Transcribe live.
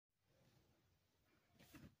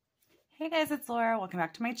Hey guys, it's Laura. Welcome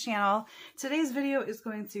back to my channel. Today's video is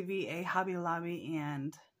going to be a Hobby Lobby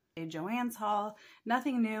and a Joann's haul.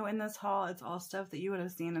 Nothing new in this haul. It's all stuff that you would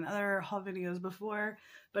have seen in other haul videos before,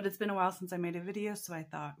 but it's been a while since I made a video, so I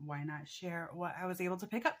thought, why not share what I was able to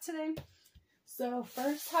pick up today? So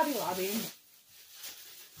first, Hobby Lobby.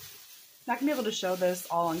 Not gonna be able to show this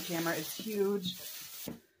all on camera. It's huge.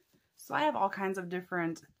 So I have all kinds of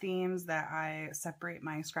different themes that I separate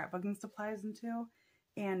my scrapbooking supplies into.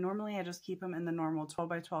 And normally I just keep them in the normal 12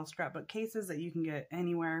 by 12 scrapbook cases that you can get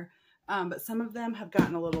anywhere. But some of them have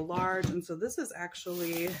gotten a little large. And so this is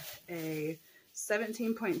actually a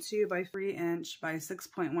 17.2 by 3 inch by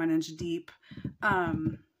 6.1 inch deep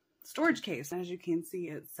storage case. As you can see,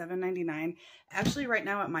 it's $7.99. Actually, right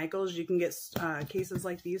now at Michael's, you can get cases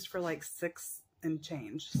like these for like $6 and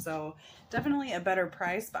change. So definitely a better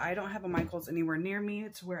price, but I don't have a Michael's anywhere near me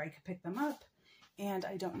to where I could pick them up. And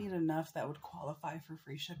I don't need enough that would qualify for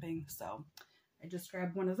free shipping. So I just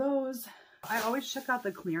grabbed one of those. I always check out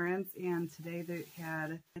the clearance, and today they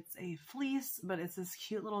had, it's a fleece, but it's this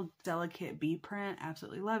cute little delicate bee print.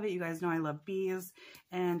 Absolutely love it. You guys know I love bees.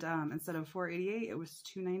 And instead of $4.88, it was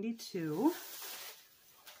 $2.92.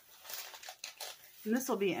 And this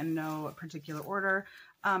will be in no particular order.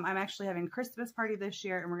 I'm actually having a Christmas party this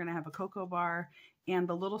year, and we're going to have a cocoa bar. And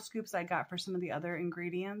the little scoops I got for some of the other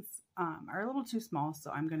ingredients are a little too small,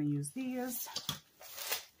 so I'm going to use these.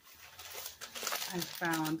 I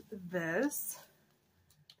found this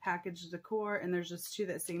package decor, and there's just two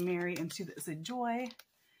that say Merry and two that say Joy.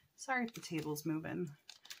 Sorry if the table's moving,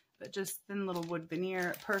 but just thin little wood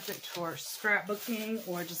veneer, perfect for scrapbooking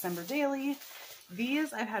or December daily.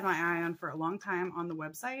 These I've had my eye on for a long time on the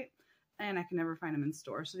website, and I can never find them in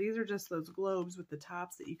store. So these are just those globes with the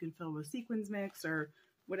tops that you can fill with sequins mix or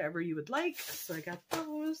whatever you would like. So I got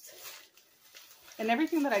those. And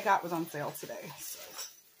everything that I got was on sale today. So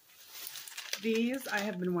these I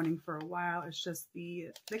have been wanting for a while. It's just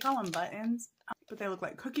they call them buttons, but they look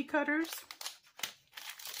like cookie cutters.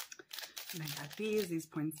 And I got these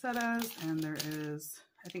poinsettias, and there is,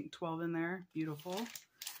 I think, 12 in there. Beautiful.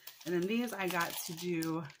 And then these I got to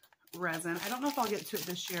do resin. I don't know if I'll get to it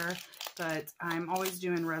this year, but I'm always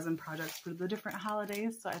doing resin projects for the different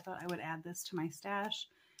holidays, so I thought I would add this to my stash.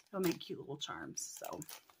 It'll make cute little charms. So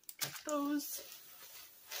got those.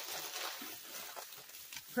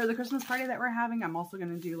 For the Christmas party that we're having, I'm also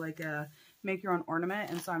going to do like a make your own ornament,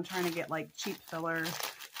 and so I'm trying to get like cheap filler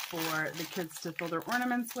for the kids to fill their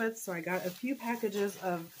ornaments with. So I got a few packages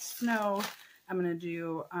of snow. I'm going to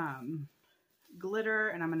do glitter,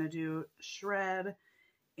 and I'm going to do shred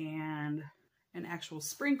and actual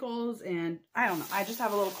sprinkles, and I don't know. I just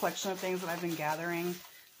have a little collection of things that I've been gathering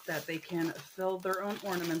that they can fill their own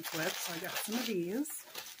ornaments with. So I got some of these.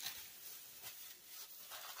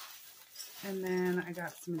 And then I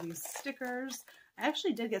got some of these stickers. I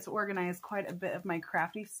actually did get to organize quite a bit of my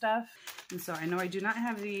crafty stuff. And so I know I do not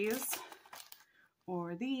have these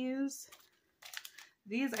or these.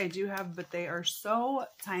 These I do have, but they are so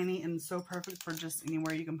tiny and so perfect for just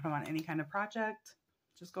anywhere. You can put them on any kind of project.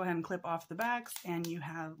 Just go ahead and clip off the backs, and you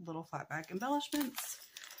have little flat back embellishments.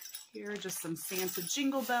 Here are just some Santa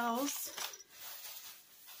jingle bells.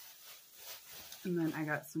 And then I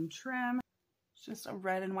got some trim. It's just a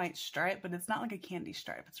red and white stripe, but it's not like a candy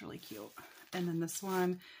stripe. It's really cute. And then this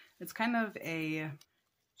one, it's kind of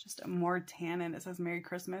just a more tan, and it says Merry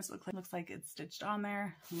Christmas. Looks like it's stitched on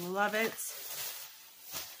there. Love it.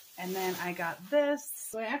 And then I got this.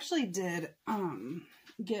 So I actually did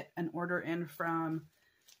get an order in from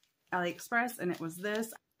AliExpress, and it was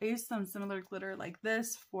this. I used some similar glitter like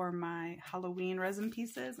this for my Halloween resin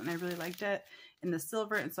pieces, and I really liked it in the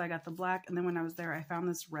silver, and so I got the black. And then when I was there, I found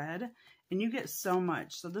this red, and you get so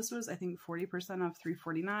much. So this was, I think, 40% off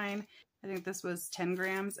 $3.49. I think this was 10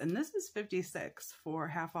 grams, and this is 56 for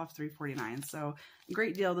half off $3.49. So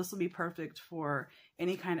great deal. This will be perfect for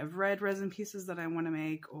any kind of red resin pieces that I want to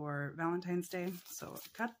make or Valentine's Day. So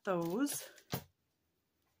I got those.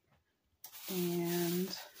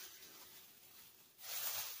 And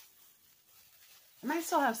I might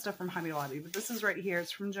still have stuff from Hobby Lobby, but this is right here.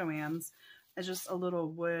 It's from Joann's. It's just a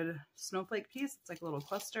little wood snowflake piece. It's like a little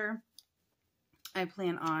cluster. I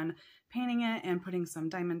plan on painting it and putting some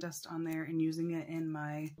diamond dust on there and using it in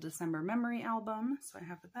my December memory album. So I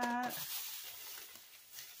have that.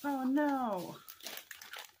 Oh no.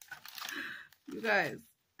 You guys.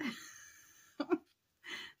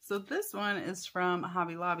 So this one is from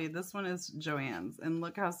Hobby Lobby. This one is Joann's, and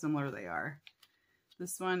look how similar they are.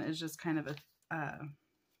 This one is just kind of a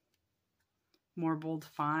more bold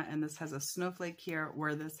font, and this has a snowflake here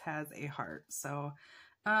where this has a heart. So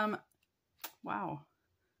wow,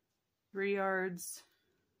 3 yards,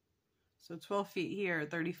 So 12 feet here,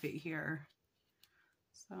 30 feet here.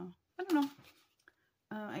 So I don't know.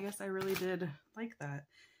 I guess I really did like that.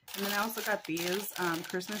 And then I also got these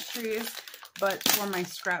Christmas trees, but for my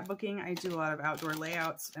scrapbooking, I do a lot of outdoor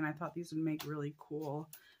layouts, and I thought these would make really cool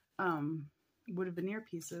wood veneer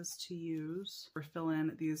pieces to use or fill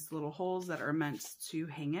in these little holes that are meant to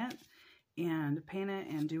hang it and paint it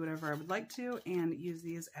and do whatever I would like to, and use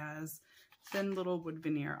these as thin little wood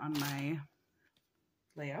veneer on my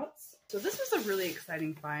layouts. So this was a really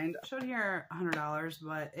exciting find. I showed here $100,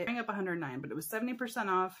 but it rang up $109, but it was 70%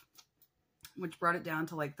 off, which brought it down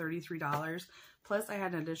to like $33. Plus I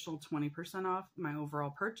had an additional 20% off my overall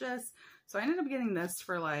purchase. So I ended up getting this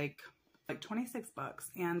for like 26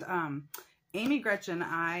 bucks. And Amy Gretchen,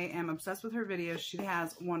 I am obsessed with her videos. She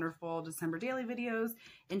has wonderful December daily videos,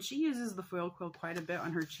 and she uses the foil quill quite a bit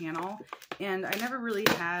on her channel. And I never really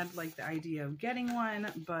had like the idea of getting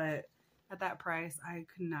one, but at that price, I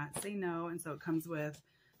could not say no. And so it comes with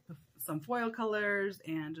some foil colors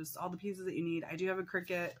and just all the pieces that you need. I do have a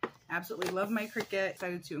Cricut. Absolutely love my Cricut.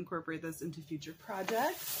 Excited to incorporate this into future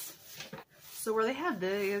projects. So where they have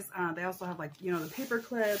these, they also have like, you know, the paper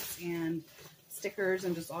clips and stickers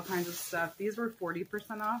and just all kinds of stuff. These were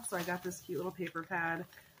 40% off, so I got this cute little paper pad.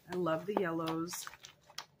 I love the yellows.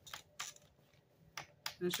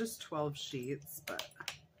 And it's just 12 sheets, but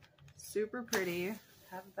super pretty.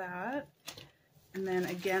 Have that. And then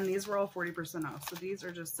again, these were all 40% off. So these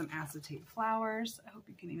are just some acetate flowers. I hope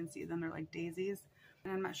you can even see them. They're like daisies.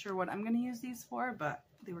 And I'm not sure what I'm going to use these for, but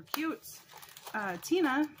they were cute.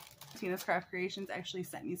 Tina's Craft Creations actually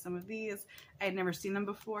sent me some of these. I had never seen them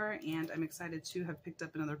before, and I'm excited to have picked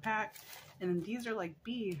up another pack. And then these are like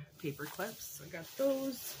bee paper clips. So I got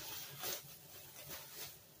those.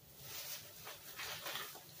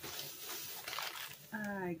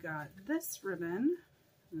 I got this ribbon.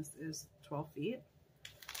 This is 12 feet.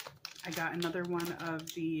 I got another one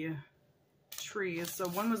of the trees. So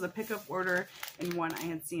one was a pickup order, and one I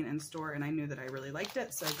had seen in store, and I knew that I really liked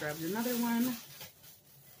it, so I grabbed another one.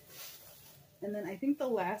 And then I think the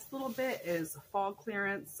last little bit is fall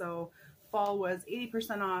clearance. So fall was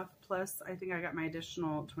 80% off, plus I think I got my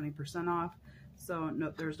additional 20% off. So no,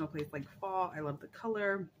 there's no place like fall. I love the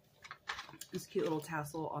color. This cute little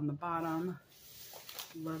tassel on the bottom.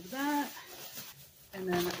 Love that. And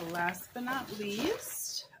then last but not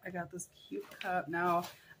least, I got this cute cup. Now,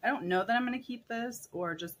 I don't know that I'm going to keep this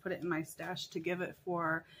or just put it in my stash to give it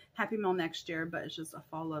for Happy Meal next year, but it's just a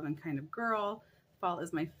fall loving kind of girl. Fall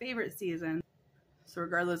is my favorite season. So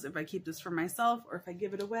regardless if I keep this for myself or if I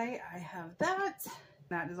give it away, I have that.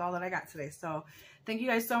 That is all that I got today. So thank you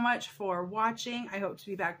guys so much for watching. I hope to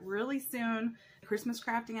be back really soon. Christmas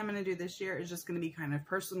crafting I'm going to do this year is just going to be kind of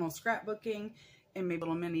personal scrapbooking and maybe a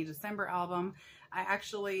little mini December album. I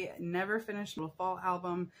actually never finished a fall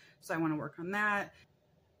album, so I want to work on that.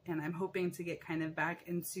 And I'm hoping to get kind of back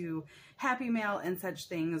into Happy Mail and such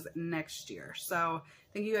things next year. So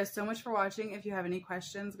thank you guys so much for watching. If you have any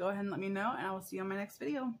questions, go ahead and let me know, and I will see you on my next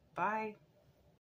video. Bye.